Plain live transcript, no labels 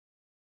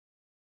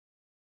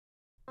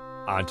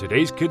on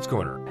today's Kids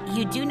Corner.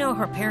 You do know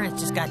her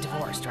parents just got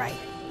divorced, right?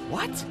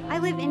 What? I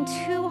live in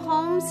 2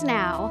 homes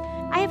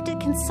now. I have to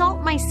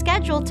consult my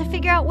schedule to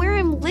figure out where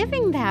I'm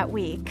living that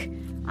week.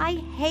 I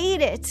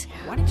hate it.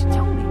 Why didn't you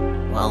tell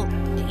me? Well,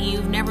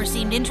 you've never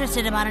seemed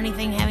interested about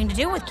anything having to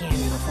do with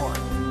Candy before.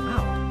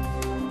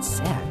 Wow. It's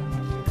sad.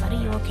 But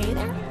are you okay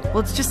there? Well,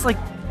 it's just like,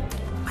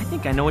 I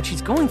think I know what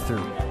she's going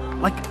through.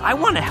 Like, I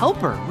want to help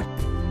her.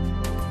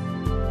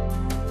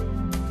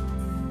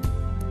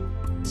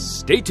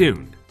 Stay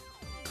tuned.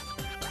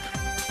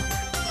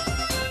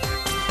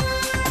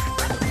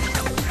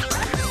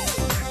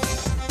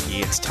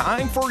 It's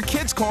time for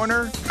Kids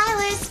Corner.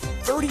 Hi, Liz.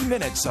 30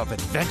 minutes of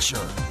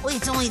adventure. Well,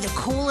 it's only the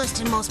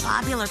coolest and most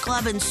popular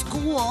club in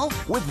school.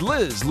 With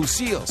Liz,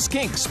 Lucille,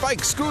 Skink,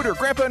 Spike, Scooter,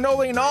 Grandpa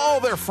Noli, and all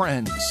their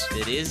friends.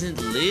 It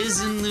isn't Liz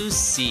and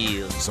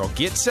Lucille. So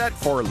get set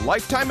for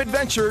lifetime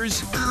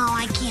adventures Oh,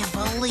 I can't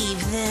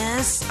believe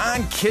this.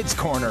 on Kids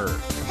Corner.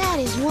 That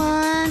is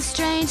one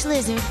strange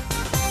lizard.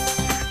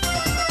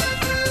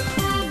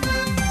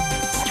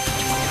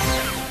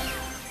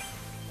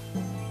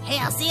 Hey,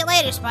 I'll see you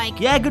later, Spike.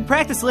 Yeah, good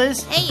practice,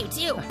 Liz. Hey, you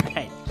too.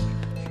 Right.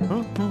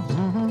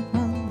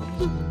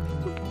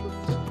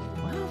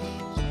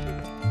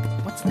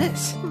 What's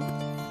this?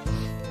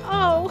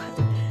 Oh,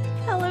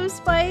 hello,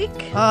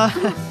 Spike.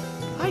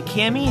 Hi,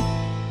 Cammy.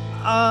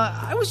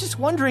 I was just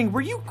wondering,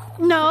 were you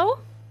No,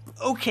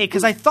 okay?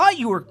 Because I thought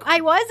you were.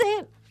 I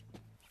wasn't.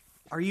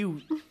 Are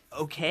you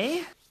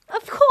okay?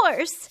 Of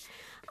course.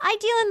 I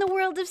deal in the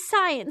world of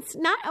science,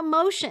 not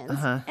emotions.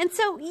 And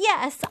so,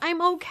 yes, I'm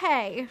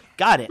okay.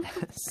 Got it.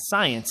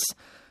 Science.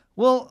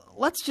 Well,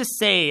 let's just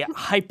say,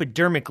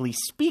 hypodermically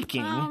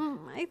speaking.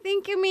 I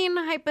think you mean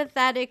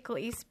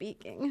hypothetically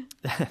speaking.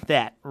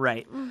 That,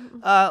 right.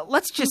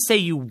 Let's just say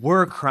you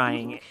were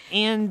crying,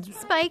 and.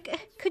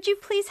 Spike, could you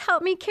please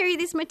help me carry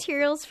these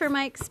materials for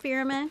my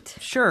experiment?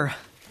 Sure.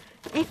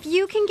 If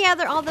you can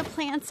gather all the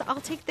plants,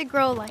 I'll take the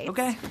grow lights.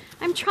 Okay.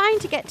 I'm trying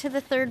to get to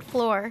the 3rd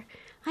floor.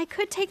 I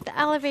could take the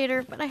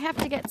elevator, but I have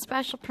to get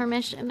special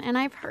permission, and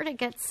I've heard it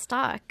gets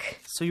stuck.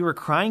 So you were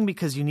crying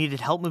because you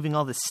needed help moving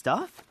all this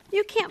stuff?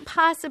 You can't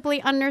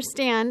possibly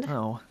understand.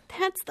 Oh.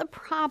 That's the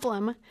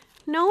problem.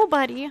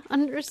 Nobody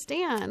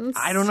understands.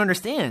 I don't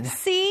understand.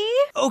 See?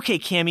 Okay,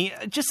 Cammy,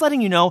 just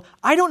letting you know,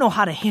 I don't know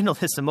how to handle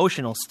this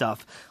emotional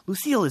stuff.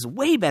 Lucille is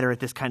way better at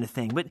this kind of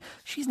thing, but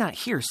she's not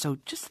here, so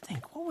just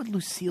think, what would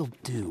Lucille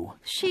do?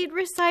 She'd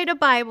recite a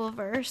Bible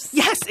verse.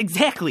 Yes,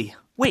 exactly.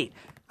 Wait,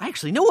 I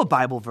actually know a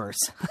Bible verse.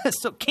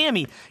 So,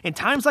 Cammy, in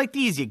times like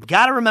these, you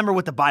gotta remember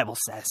what the Bible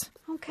says.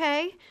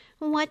 Okay.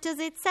 What does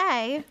it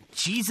say?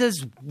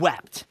 Jesus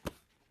wept.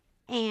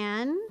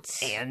 And?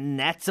 And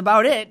that's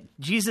about it.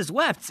 Jesus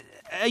wept.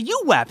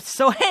 You wept.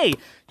 So, hey,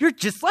 you're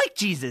just like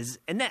Jesus.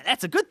 And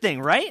that's a good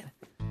thing, right?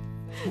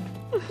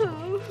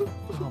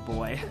 Oh,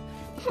 boy.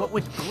 What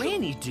would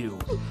Granny do?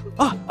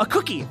 Oh, a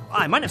cookie. Oh,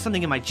 I might have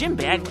something in my gym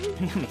bag.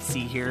 Let me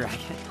see here. I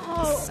get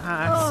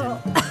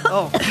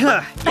socks.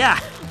 Yeah.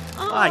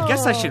 Oh, I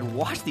guess I should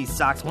wash these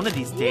socks one of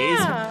these days.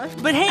 Yeah.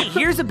 But hey,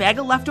 here's a bag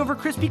of leftover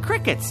crispy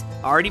crickets.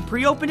 Already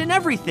pre-opened and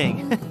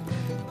everything.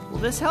 Will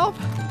this help?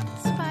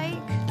 Spike,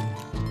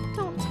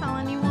 don't tell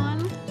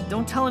anyone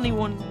Don't tell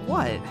anyone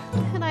what?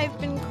 that I've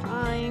been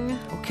crying.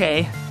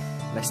 Okay,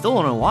 but I still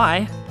don't know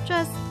why.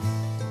 Just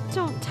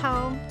don't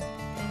tell.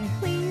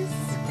 Please.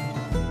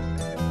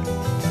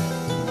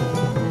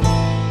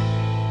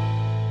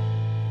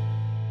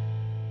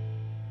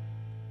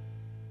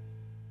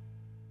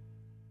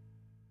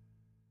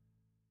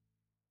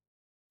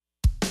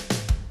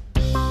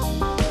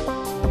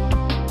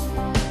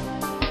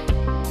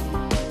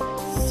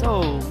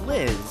 So,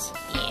 Liz,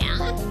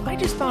 Yeah? I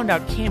just found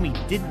out Cammy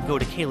didn't go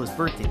to Kayla's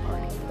birthday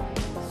party.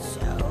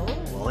 So?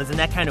 Well, isn't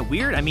that kind of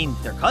weird? I mean,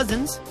 they're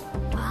cousins.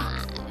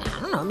 I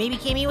don't know. Maybe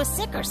Cammy was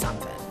sick or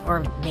something.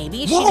 Or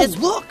maybe she Whoa, just...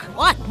 look!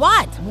 What?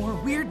 What? More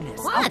weirdness.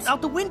 What?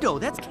 Out the window.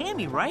 That's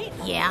Cammy, right?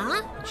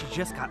 Yeah? She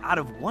just got out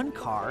of one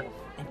car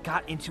and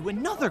got into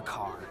another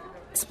car.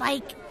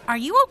 Spike, are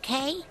you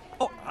okay?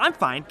 Oh, I'm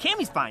fine.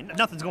 Cammy's fine.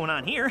 Nothing's going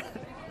on here.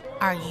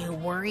 Are you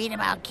worried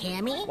about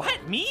Cammy?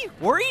 What? Me?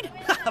 Worried?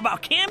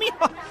 About Cammy?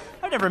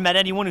 I've never met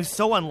anyone who's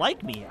so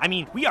unlike me. I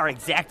mean, we are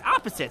exact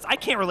opposites. I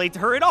can't relate to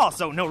her at all,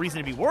 so no reason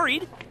to be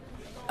worried.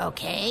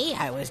 Okay,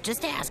 I was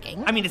just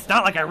asking. I mean, it's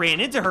not like I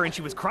ran into her and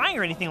she was crying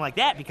or anything like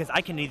that, because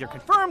I can neither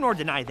confirm nor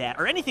deny that,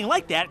 or anything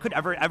like that could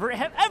ever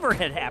have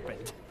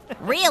happened.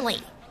 Really?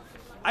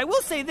 I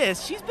will say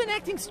this, she's been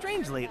acting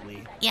strange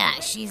lately. Yeah,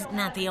 she's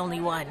not the only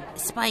one.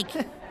 Spike,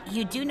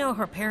 you do know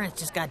her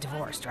parents just got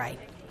divorced, right?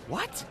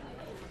 What?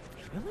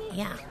 Really?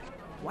 Yeah.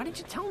 Why didn't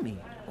you tell me?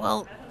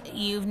 Well,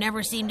 you've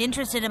never seemed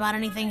interested about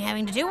anything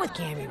having to do with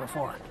Cammy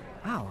before.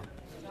 Wow.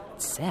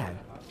 It's sad.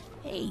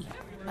 Hey,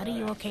 buddy,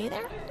 you okay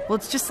there? Well,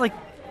 it's just like,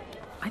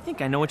 I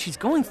think I know what she's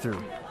going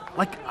through.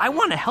 Like, I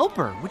want to help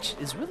her, which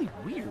is really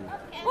weird.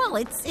 Well,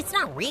 it's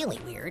not really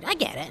weird. I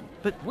get it.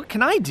 But what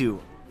can I do?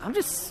 I'm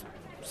just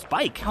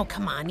Spike. Oh,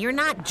 come on. You're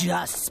not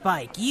just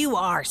Spike. You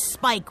are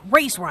Spike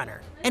Race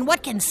Runner. And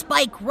what can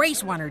Spike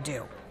Race Runner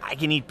do? I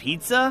can eat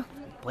pizza,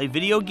 Play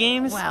video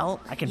games? Well,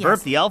 I can yes.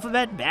 burp the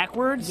alphabet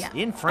backwards Yeah.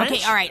 in French?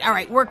 Okay, all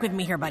right. Work with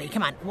me here, buddy.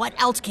 Come on. What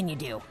else can you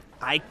do?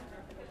 I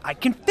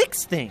can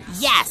fix things.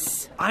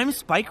 Yes. I'm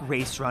Spike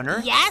Race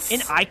Runner. Yes.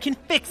 And I can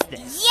fix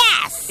this.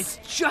 Yes.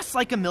 It's just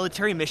like a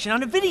military mission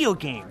on a video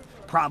game.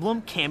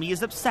 Problem, Cammy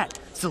is upset.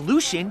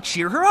 Solution,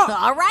 cheer her up.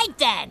 All right,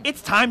 then.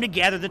 It's time to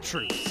gather the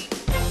troops.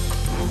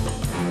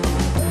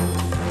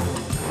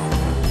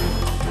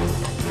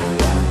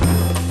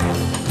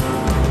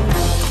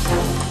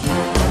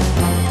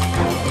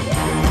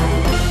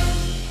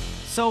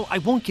 So I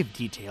won't give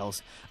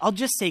details. I'll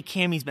just say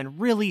Cammy's been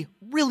really,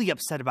 really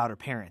upset about her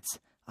parents.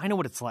 I know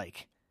what it's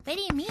like. What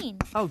do you mean?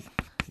 Oh,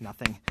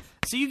 nothing.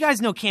 So you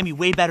guys know Cammy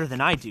way better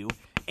than I do,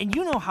 and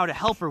you know how to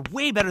help her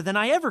way better than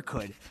I ever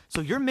could.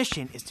 So your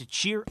mission is to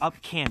cheer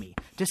up Cammy,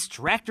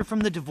 distract her from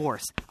the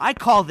divorce. I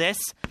call this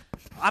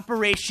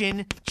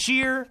Operation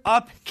Cheer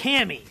Up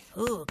Cammy.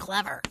 Ooh,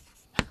 clever.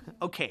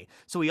 Okay,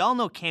 so we all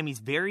know Cammy's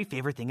very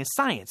favorite thing is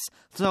science.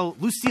 So,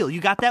 Lucille,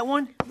 you got that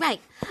one? Right.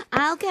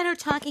 I'll get her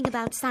talking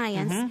about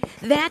science.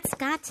 That's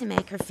got to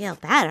make her feel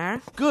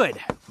better. Good.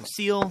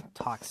 Lucille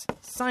talks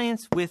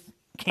science with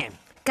Cammy.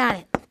 Got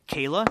it.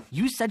 Kayla,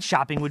 you said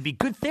shopping would be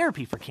good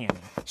therapy for Cammy.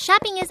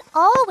 Shopping is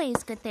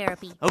always good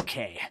therapy.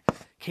 Okay.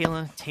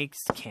 Kayla takes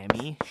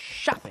Cammy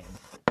shopping.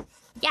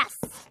 Yes.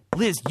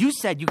 Liz, you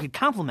said you could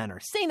compliment her.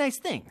 Say nice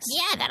things.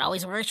 Yeah, that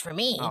always works for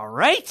me. All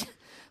right.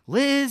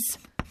 Liz,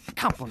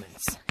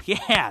 compliments.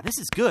 Yeah, this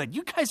is good.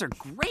 You guys are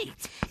great.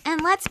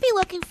 And let's be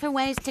looking for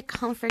ways to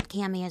comfort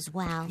Cammy as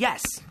well.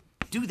 Yes,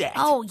 do that.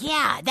 Oh,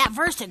 yeah, that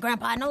verse that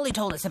Grandpa Noli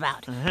told us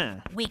about. Uh-huh.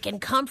 We can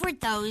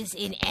comfort those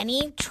in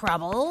any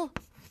trouble.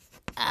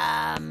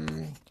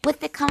 With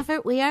the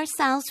comfort we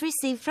ourselves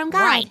receive from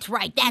God.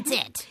 Right, that's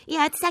it.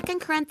 Yeah, it's 2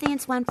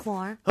 Corinthians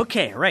 1:4.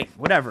 Okay, right,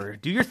 whatever.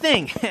 Do your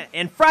thing.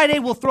 And Friday,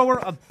 we'll throw her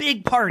a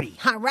big party.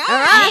 All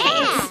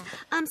right.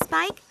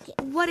 Spike,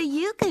 what are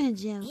you gonna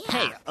do?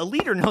 Hey, a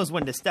leader knows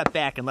when to step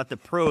back and let the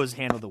pros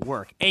handle the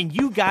work. And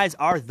you guys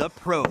are the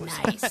pros.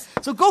 Nice.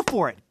 So go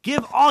for it.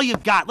 Give all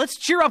you've got. Let's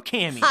cheer up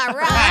Cammy. All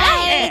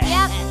right.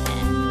 Yeah. Yep.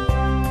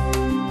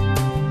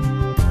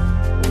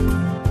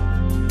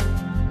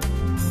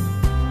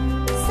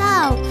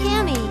 So,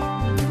 Cammy,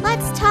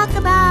 let's talk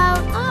about,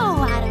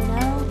 I don't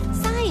know,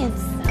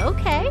 science.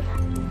 Okay.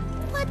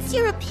 What's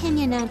your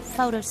opinion on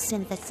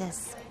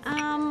photosynthesis?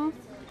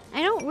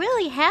 I don't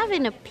really have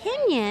an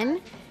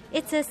opinion.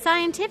 It's a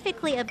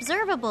scientifically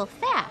observable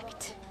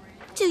fact.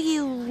 Do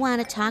you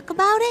want to talk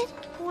about it?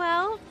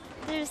 Well,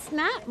 there's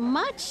not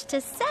much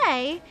to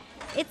say.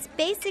 It's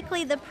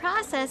basically the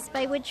process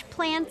by which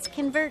plants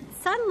convert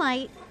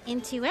sunlight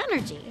into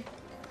energy.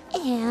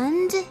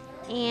 And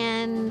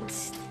And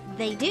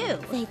they do.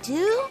 they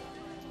do?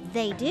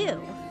 They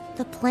do.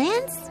 The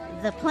plants?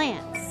 The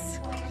plants.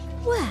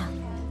 Well,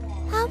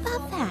 how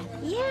about that?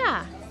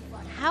 Yeah.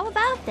 How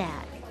about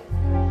that?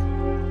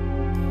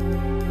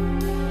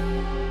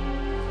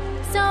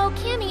 So,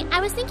 Cammy, I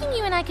was thinking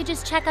you and I could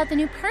just check out the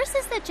new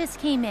purses that just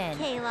came in.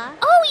 Kayla.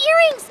 Oh,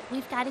 earrings!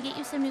 We've got to get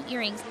you some new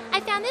earrings. I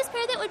found this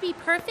pair that would be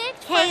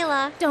perfect for-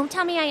 Kayla. Don't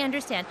tell me I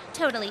understand.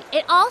 Totally.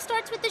 It all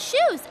starts with the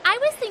shoes. I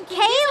was thinking...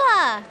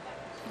 Kayla!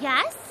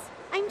 Yes?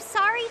 I'm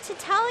sorry to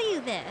tell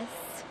you this.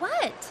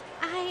 What?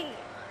 I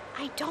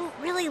don't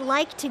really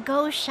like to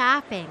go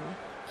shopping.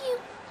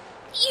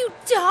 You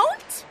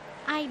don't?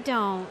 I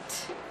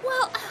don't.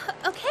 Well,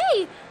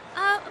 okay.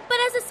 But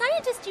as a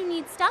scientist, you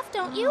need stuff,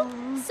 don't you?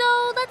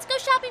 So let's go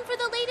shopping for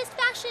the latest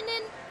fashion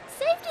in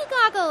safety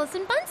goggles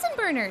and Bunsen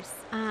burners.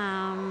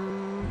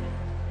 Oh,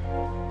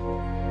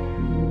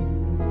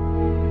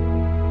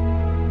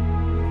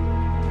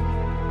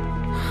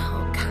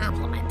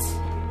 compliment.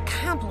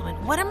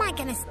 What am I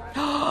gonna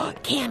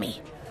Cammy.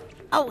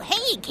 Oh,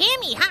 hey,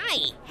 Cammy,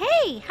 hi.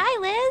 Hey, hi,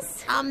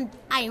 Liz.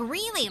 I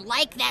really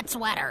like that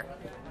sweater.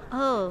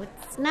 Oh,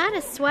 it's not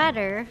a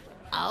sweater.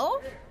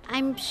 Oh?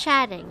 I'm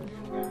shedding.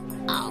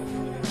 Oh.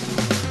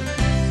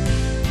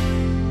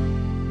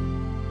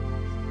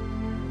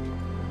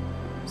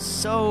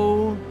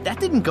 So, that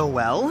didn't go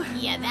well.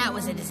 Yeah, that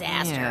was a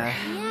disaster.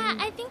 Yeah,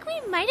 I think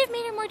we might have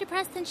made her more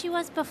depressed than she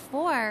was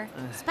before.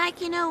 Spike,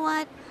 you know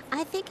what?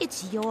 I think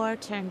it's your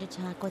turn to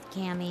talk with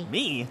Cammy.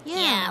 Me?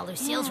 Yeah,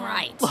 Lucille's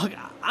right. Look,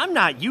 I'm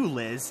not you,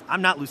 Liz.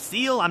 I'm not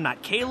Lucille. I'm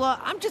not Kayla.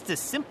 I'm just a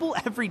simple,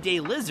 everyday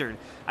lizard.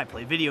 I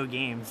play video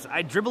games.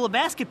 I dribble a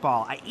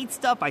basketball. I eat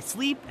stuff. I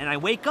sleep. And I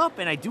wake up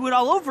and I do it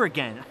all over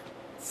again.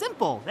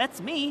 Simple.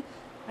 That's me.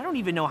 I don't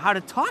even know how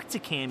to talk to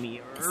Cammy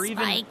or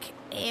even... Spike,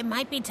 it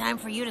might be time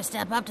for you to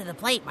step up to the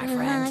plate, my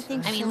friend. I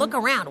think so. Look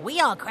around. We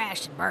all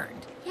crashed and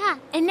burned. Yeah,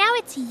 and now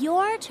it's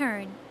your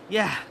turn.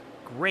 Yeah,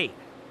 great.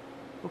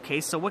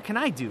 Okay, so what can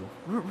I do?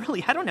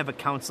 Really, I don't have a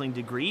counseling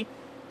degree.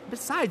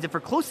 Besides, if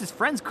her closest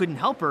friends couldn't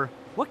help her,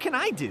 what can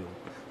I do?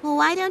 Well,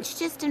 why don't you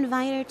just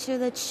invite her to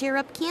the Cheer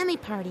Up Cammy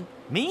party?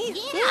 Me?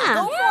 Yeah,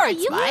 go for it,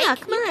 you Spike. Yeah,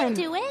 come You on. can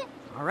do it.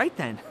 All right,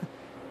 then.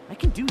 I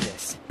can do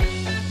this. I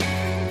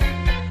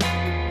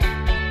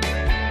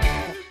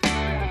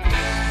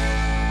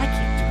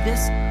can't do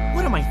this.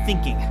 What am I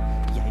thinking?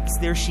 Yikes,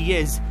 there she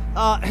is.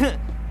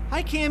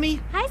 Hi, Cammy.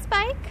 Hi,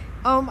 Spike.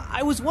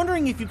 I was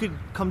wondering if you could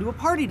come to a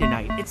party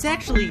tonight. It's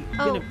actually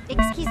Oh,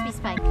 excuse me,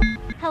 Spike.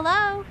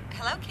 Hello?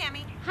 Hello,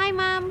 Cammie. Hi,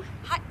 Mom.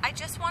 Hi, I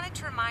just wanted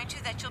to remind you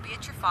that you'll be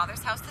at your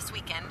father's house this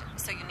weekend,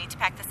 so you need to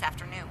pack this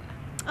afternoon.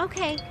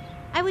 Okay.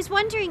 I was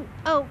wondering...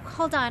 Oh,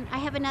 hold on. I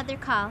have another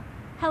call.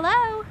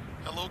 Hello?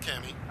 Hello,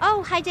 Cammie.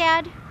 Oh, hi,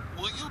 Dad.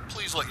 Will you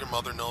please let your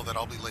mother know that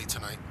I'll be late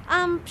tonight?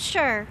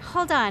 Sure.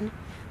 Hold on.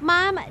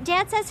 Mom,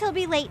 Dad says he'll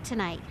be late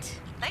tonight.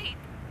 Late?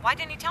 Why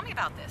didn't you tell me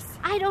about this?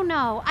 I don't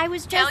know. I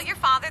was just... Tell your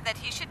father that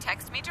he should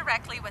text me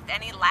directly with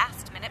any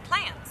last-minute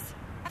plans.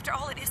 After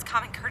all, it is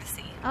common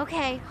courtesy.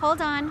 Okay,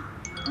 hold on.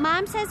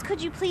 Mom says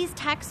could you please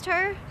text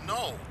her?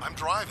 No, I'm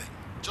driving.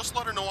 Just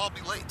let her know I'll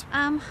be late.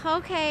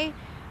 Okay.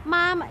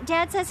 Mom,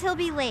 Dad says he'll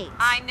be late.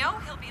 I know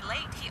he'll be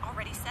late. He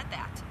already said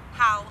that.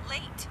 How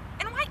late?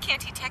 And why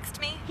can't he text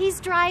me? He's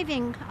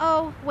driving.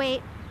 Oh,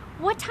 wait.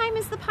 What time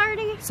is the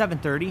party?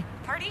 7:30.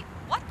 Party?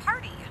 What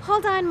party?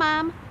 Hold on,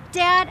 Mom.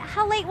 Dad,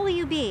 how late will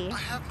you be? I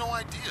have no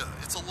idea.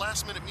 It's a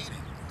last-minute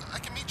meeting. I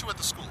can meet you at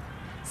the school.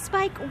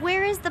 Spike,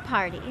 where is the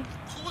party?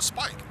 Who is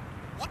Spike?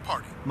 What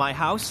party? My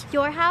house?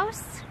 Your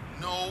house?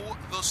 No,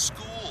 the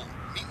school.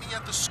 Meet me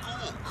at the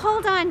school.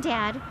 Hold on,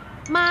 Dad.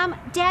 Mom,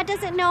 Dad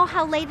doesn't know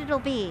how late it'll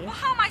be. Well,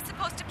 how am I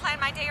supposed to plan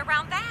my day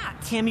around that?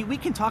 Cammie, we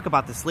can talk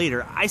about this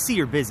later. I see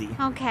you're busy.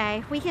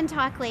 Okay, we can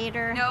talk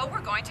later. No,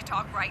 we're going to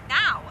talk right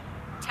now.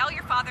 Tell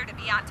your father to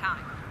be on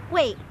time.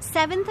 Wait,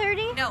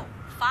 7:30? No,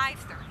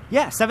 5:30.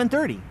 Yeah,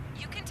 7:30.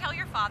 You can tell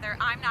your father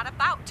I'm not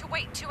about to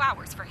wait 2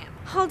 hours for him.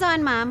 Hold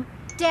on, Mom.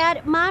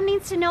 Dad, Mom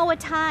needs to know what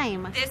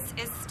time. This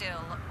is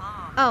still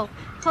Mom. Oh,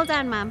 hold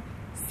on, Mom.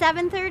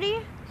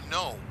 7:30?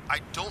 No, I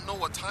don't know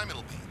what time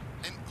it'll be.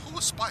 And who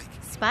is Spike?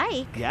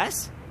 Spike?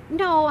 Yes?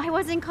 No, I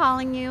wasn't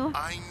calling you.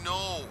 I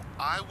know.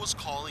 I was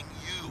calling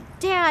you.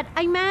 Dad,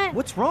 I meant...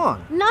 What's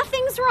wrong?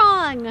 Nothing's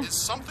wrong. Is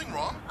something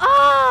wrong?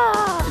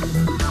 Ah!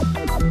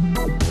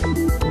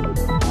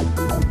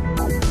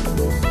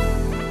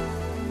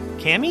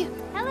 Cammie?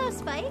 Hello,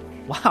 Spike.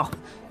 Wow,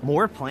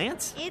 more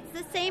plants? It's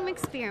the same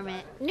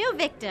experiment. New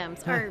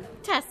victims, or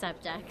test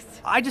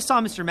subjects. I just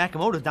saw Mr.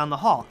 Makamoto down the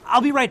hall.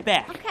 I'll be right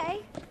back.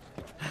 Okay.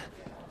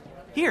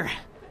 Here,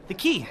 the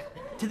key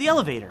to the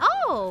elevator.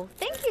 Oh,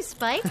 thank you,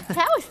 Spike.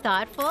 That was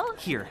thoughtful.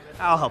 Here,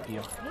 I'll help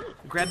you.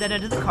 Grab that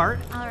end of the cart,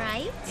 All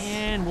right.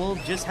 and we'll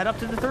just head up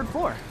to the 3rd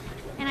floor.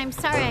 And I'm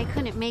sorry I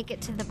couldn't make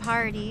it to the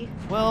party.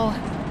 Well,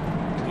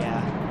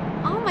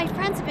 yeah. All my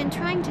friends have been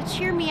trying to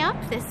cheer me up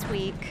this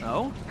week.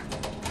 Oh?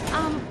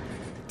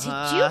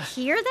 Did you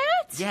hear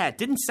that? Yeah, it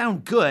didn't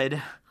sound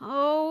good.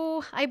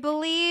 Oh, I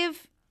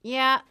believe...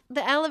 Yeah,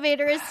 the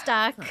elevator is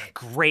stuck.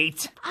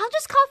 Great. I'll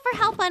just call for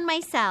help on my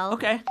cell.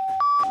 Okay.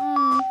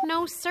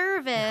 No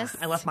service.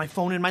 I left my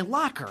phone in my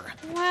locker.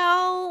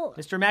 Well...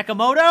 Mr.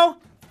 Makamoto?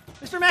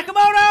 Mr.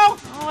 Makamoto!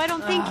 Oh, I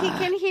don't think he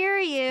can hear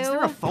you. Is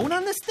there a phone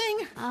on this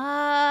thing?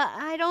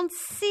 I don't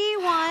see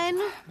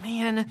one.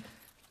 Man.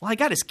 Well, I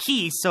got his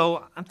key,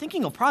 so I'm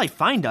thinking he'll probably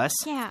find us.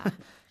 Yeah.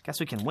 Guess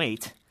we can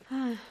wait.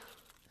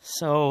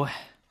 So,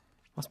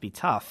 must be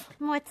tough.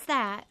 What's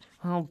that?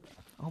 Well,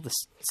 all the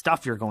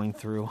stuff you're going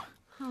through.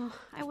 Oh,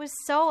 I was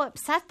so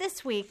upset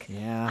this week.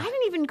 Yeah. I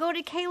didn't even go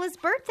to Kayla's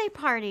birthday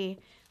party.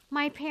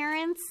 My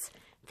parents,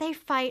 they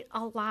fight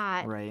a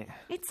lot. Right.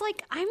 It's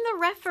like I'm the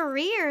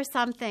referee or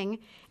something,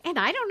 and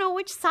I don't know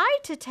which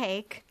side to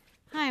take.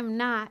 I'm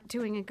not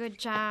doing a good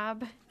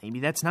job. Maybe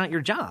that's not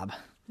your job.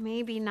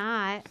 Maybe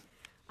not.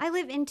 I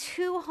live in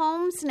 2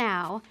 homes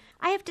now.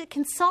 I have to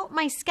consult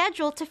my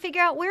schedule to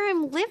figure out where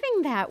I'm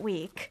living that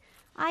week.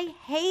 I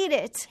hate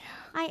it.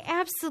 I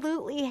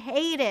absolutely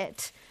hate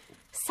it.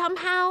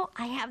 Somehow,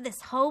 I have this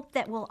hope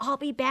that we'll all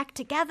be back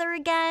together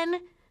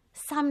again.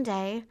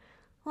 Someday.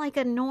 Like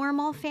a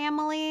normal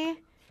family.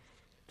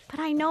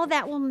 But I know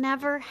that will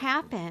never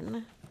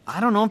happen. I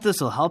don't know if this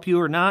will help you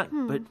or not,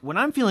 but when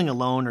I'm feeling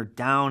alone or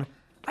down,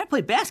 I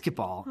play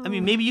basketball. I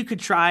mean, maybe you could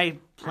try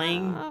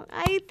playing.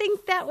 I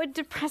think that would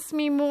depress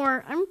me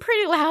more. I'm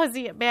pretty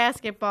lousy at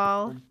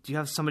basketball. Do you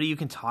have somebody you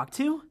can talk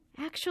to?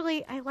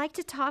 Actually, I like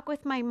to talk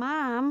with my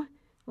mom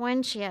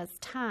when she has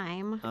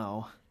time.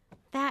 Oh.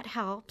 That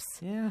helps.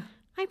 Yeah.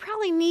 I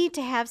probably need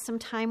to have some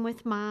time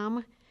with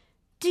Mom.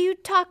 Do you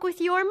talk with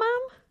your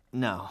mom?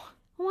 No.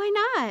 Why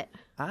not?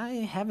 I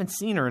haven't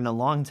seen her in a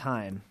long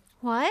time.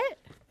 What?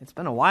 It's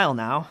been a while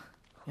now.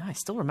 Yeah, I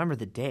still remember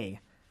the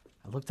day.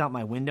 I looked out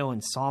my window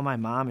and saw my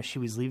mom as she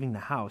was leaving the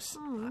house.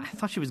 I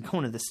thought she was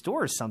going to the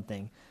store or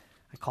something.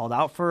 I called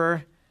out for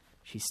her.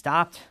 She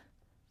stopped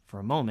for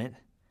a moment,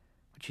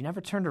 but she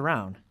never turned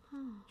around.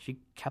 She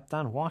kept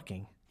on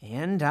walking.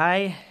 And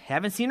I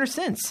haven't seen her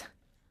since.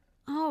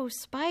 Oh,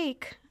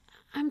 Spike.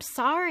 I'm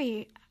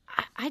sorry.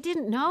 I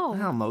didn't know.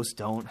 Well, most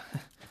don't.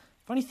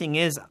 Funny thing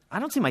is, I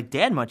don't see my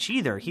dad much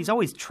either. He's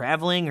always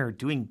traveling or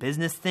doing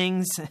business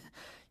things.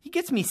 He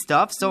gets me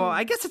stuff, so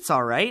I guess it's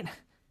all right.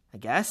 I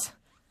guess.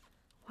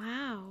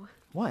 Wow.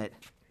 What?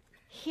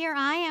 Here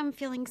I am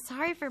feeling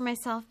sorry for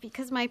myself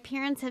because my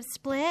parents have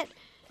split,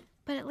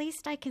 but at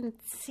least I can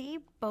see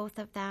both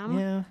of them.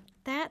 Yeah.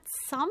 That's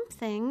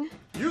something.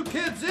 You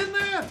kids in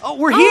there? Oh,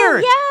 we're here!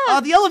 Yeah!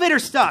 The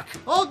elevator's stuck.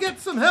 I'll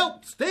get some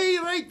help. Stay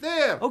right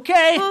there.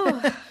 Okay.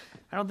 I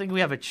don't think we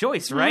have a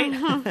choice, right?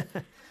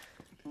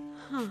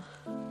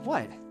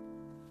 What?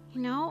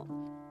 You know,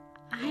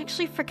 I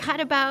actually forgot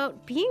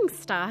about being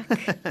stuck.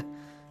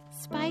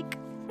 Spike,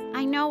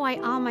 I know why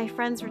all my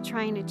friends were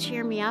trying to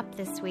cheer me up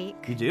this week.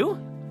 You do?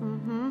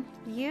 Mm-hmm.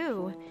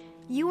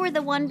 You were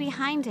the one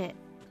behind it.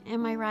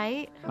 Am I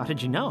right? How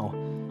did you know?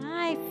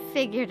 I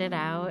figured it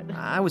out.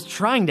 I was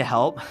trying to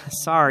help.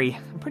 Sorry,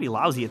 I'm pretty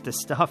lousy at this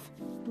stuff.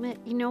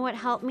 But you know what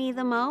helped me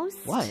the most?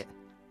 What?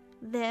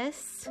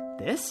 This.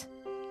 This?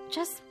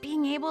 Just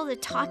being able to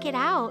talk it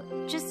out.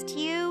 Just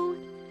you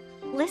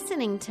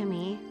listening to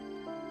me.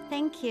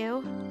 Thank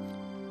you.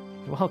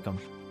 You're welcome.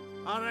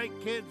 All right,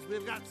 kids,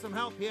 we've got some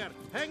help here.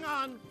 Hang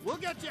on, we'll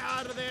get you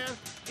out of there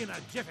in a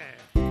jiffy.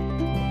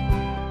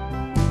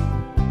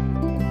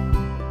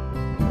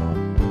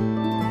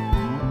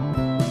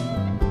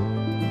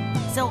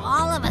 So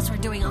all of us were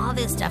doing all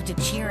this stuff to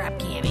cheer up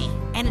Cammy,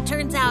 and it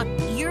turns out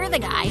you're the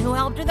guy who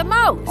helped her the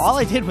most. All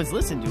I did was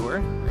listen to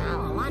her.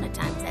 Well, a lot of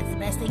times that's the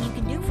best thing you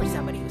can do for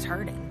somebody who's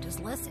hurting. Just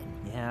listen.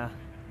 Yeah.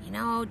 You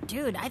know,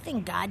 dude, I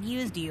think God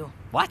used you.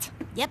 What?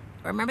 Yep.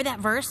 Remember that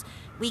verse?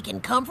 We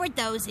can comfort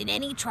those in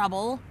any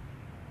trouble.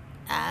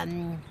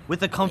 With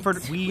the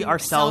comfort we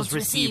ourselves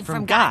receive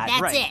from God.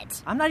 That's right.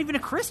 it. I'm not even a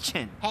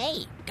Christian.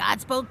 Hey,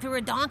 God spoke through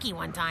a donkey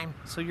one time.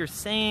 So you're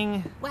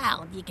saying...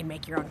 Well, you can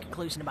make your own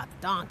conclusion about the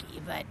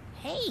donkey, but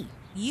hey,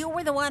 you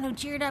were the one who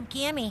cheered up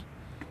Cammy.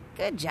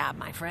 Good job,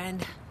 my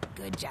friend.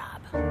 Good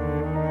job.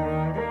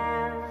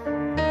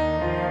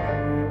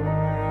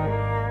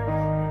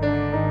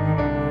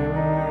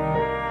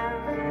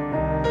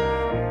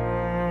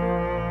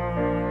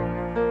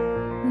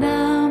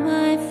 Now,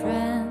 my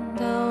friend,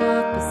 I'll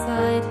walk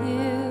beside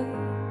you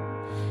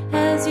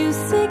as you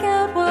seek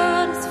out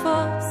what is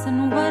false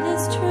and what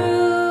is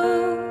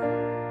true.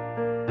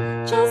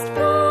 Just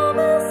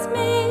promise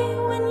me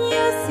when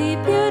you see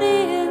beauty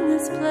in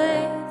this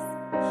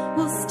place,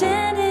 we'll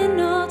stand in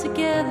all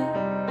together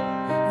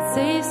and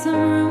save some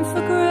room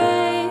for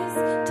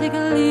grace. Take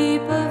a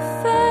leap of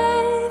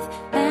faith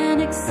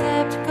and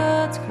accept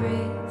God's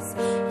grace.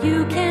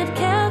 You can't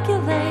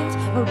calculate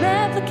or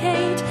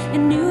replicate,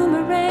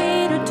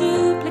 enumerate or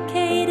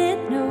duplicate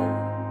it, no.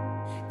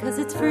 'Cause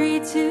it's free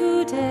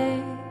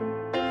today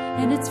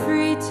and it's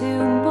free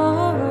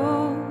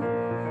tomorrow.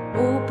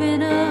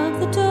 Open up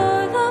the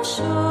door, thou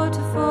sure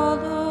to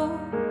follow.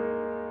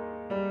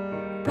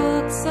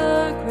 Books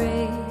are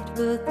great,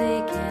 but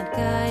they can't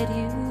guide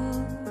you.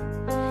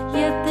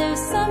 Yet there's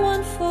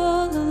someone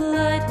full of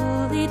light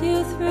who'll lead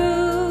you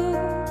through.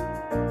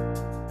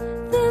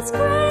 This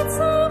great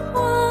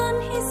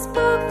someone, he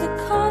spoke the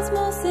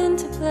cosmos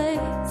into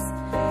place.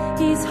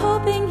 He's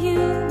hoping you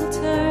will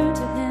turn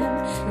to him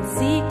and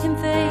seek him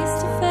face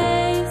to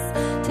face.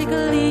 Take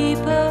a leap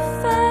of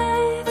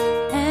faith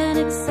and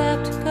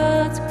accept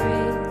God's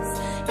grace.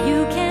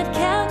 You can't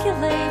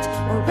calculate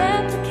or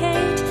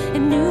replicate,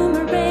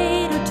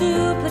 enumerate or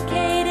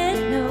duplicate it,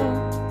 no.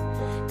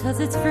 'Cause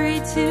it's free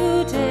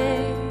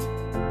today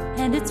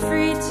and it's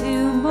free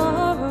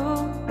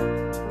tomorrow.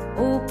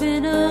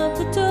 Open up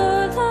the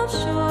door, thou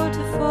sure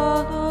to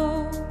follow.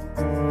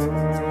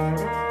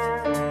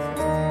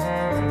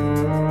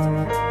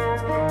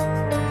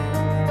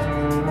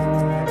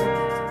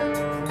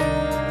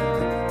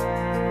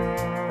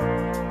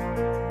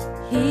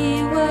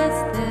 He was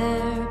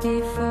there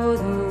before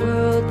the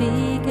world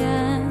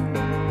began,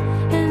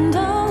 and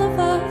all of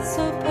us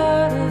are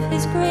part of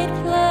his great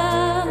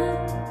plan.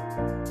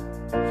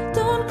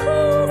 Don't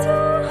close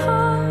your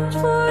heart,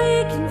 for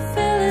he can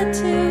fill it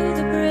to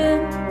the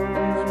brim.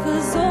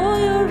 'Cause all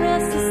your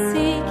restless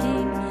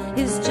seeking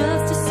is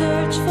just a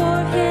search for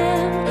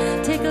him.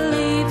 Take a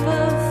leap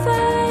of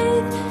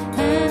faith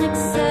and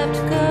accept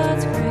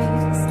God's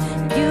grace.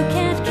 You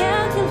can't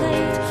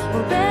calculate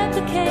or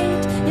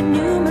replicate,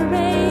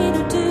 enumerate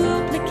or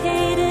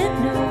duplicate it,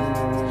 no.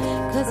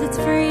 'Cause it's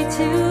free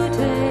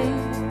today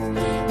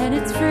and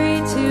it's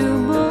free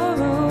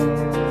tomorrow.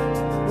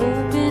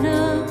 Open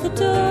up the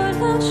door,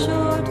 thou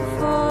sure to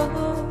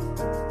follow.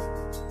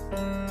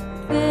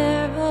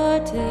 There are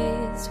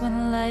days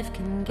when life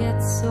can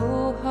get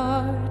so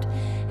hard,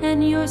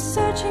 and you're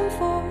searching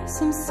for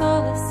some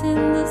solace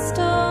in the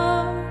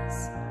stars.